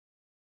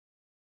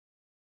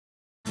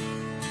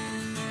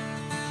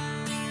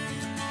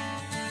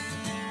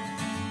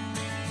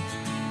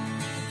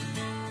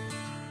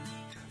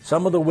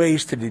Some of the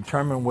ways to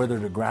determine whether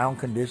the ground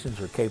conditions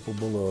are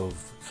capable of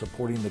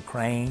supporting the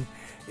crane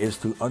is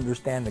to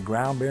understand the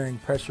ground bearing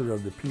pressure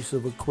of the piece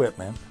of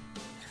equipment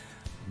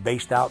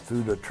based out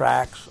through the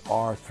tracks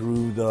or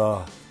through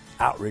the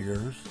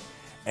outriggers,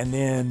 and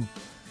then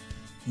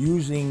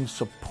using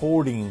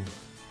supporting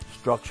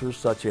structures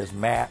such as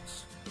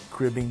mats,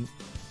 cribbing,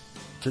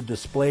 to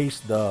displace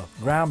the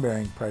ground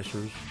bearing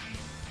pressures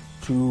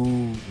to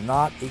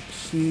not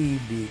exceed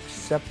the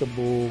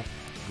acceptable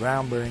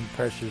ground bearing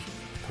pressures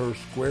per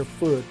square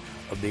foot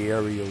of the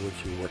area which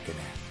you're working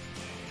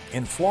at.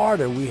 In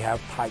Florida, we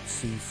have type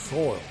C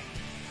soil.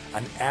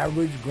 An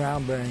average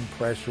ground bearing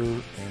pressure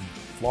in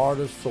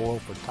Florida soil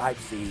for type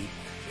C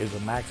is a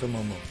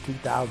maximum of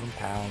 2,000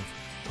 pounds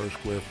per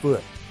square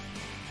foot.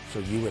 So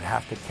you would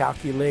have to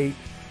calculate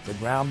the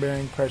ground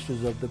bearing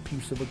pressures of the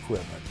piece of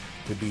equipment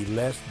to be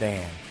less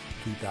than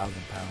 2,000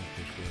 pounds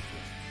per square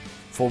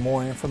foot. For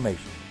more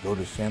information, go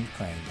to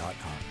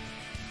simscrane.com.